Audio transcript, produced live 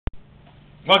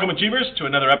Welcome, Achievers, to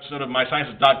another episode of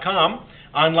MySciences.com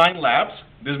online labs.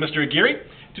 This is Mr. Aguirre.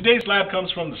 Today's lab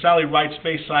comes from the Sally Ride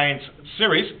Space Science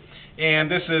series, and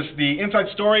this is the inside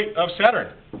story of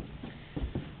Saturn.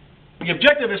 The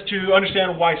objective is to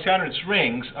understand why Saturn's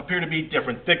rings appear to be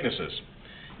different thicknesses.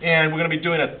 And we're going to be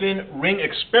doing a thin ring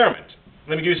experiment.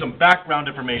 Let me give you some background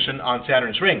information on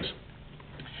Saturn's rings.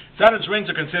 Saturn's rings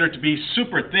are considered to be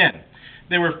super thin.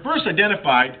 They were first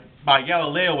identified by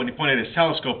Galileo when he pointed his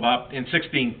telescope up in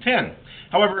 1610.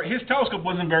 However, his telescope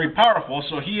wasn't very powerful,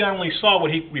 so he only saw what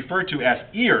he referred to as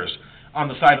ears on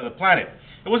the side of the planet.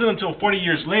 It wasn't until 40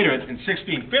 years later, in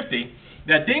 1650,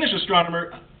 that Danish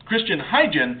astronomer Christian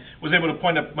Huygens was able to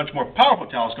point a much more powerful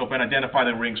telescope and identify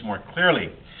the rings more clearly.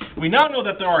 We now know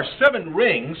that there are 7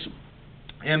 rings,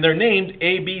 and they're named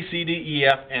A, B, C, D, E,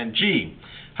 F, and G.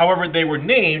 However, they were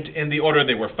named in the order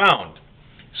they were found.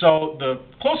 So the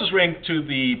closest ring to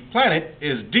the planet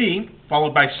is D,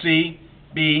 followed by C,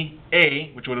 B, A,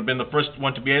 which would have been the first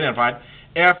one to be identified,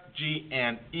 F, G,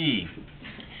 and E.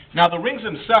 Now the rings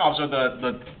themselves, or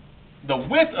the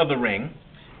width of the ring,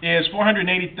 is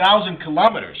 480,000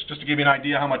 kilometers. Just to give you an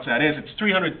idea how much that is, it's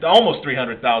almost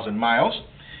 300,000 miles.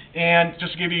 And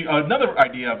just to give you another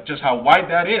idea of just how wide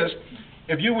that is,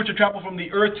 if you were to travel from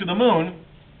the Earth to the Moon,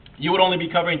 you would only be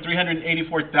covering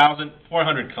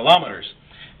 384,400 kilometers.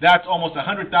 That's almost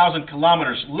 100,000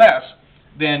 kilometers less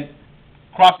than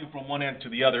crossing from one end to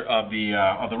the other of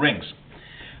the rings.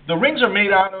 The rings are made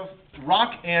out of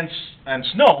rock and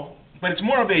snow, but it's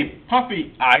more of a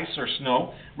puffy ice or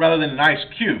snow rather than an ice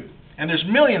cube. And there's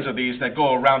millions of these that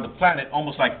go around the planet,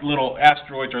 almost like little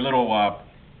asteroids or little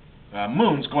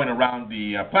moons going around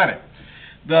the planet.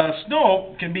 The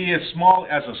snow can be as small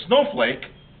as a snowflake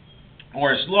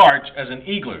or as large as an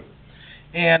igloo.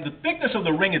 And the thickness of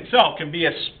the ring itself can be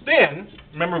as thin,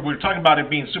 remember we were talking about it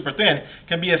being super thin,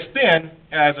 can be as thin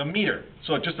as a meter,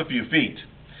 so just a few feet.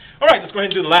 All right, let's go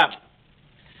ahead and do the lab.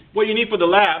 What you need for the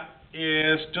lab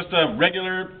is just a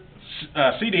regular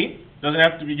CD. Doesn't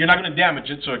have to be, you're not going to damage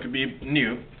it, so it could be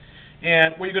new.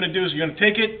 And what you're going to do is you're going to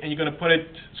take it and you're going to put it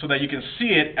so that you can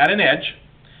see it at an edge,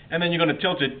 and then you're going to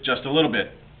tilt it just a little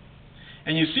bit.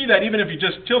 And you see that even if you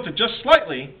just tilt it just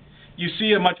slightly, you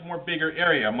see a much more bigger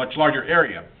area, a much larger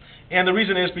area. And the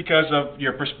reason is because of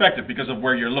your perspective, because of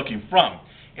where you're looking from.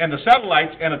 And the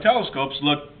satellites and the telescopes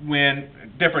look in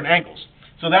different angles.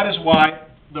 So that is why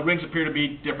the rings appear to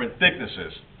be different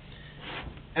thicknesses.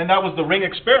 And that was the ring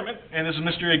experiment. And this is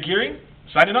Mr. Aguirre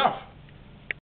signing off.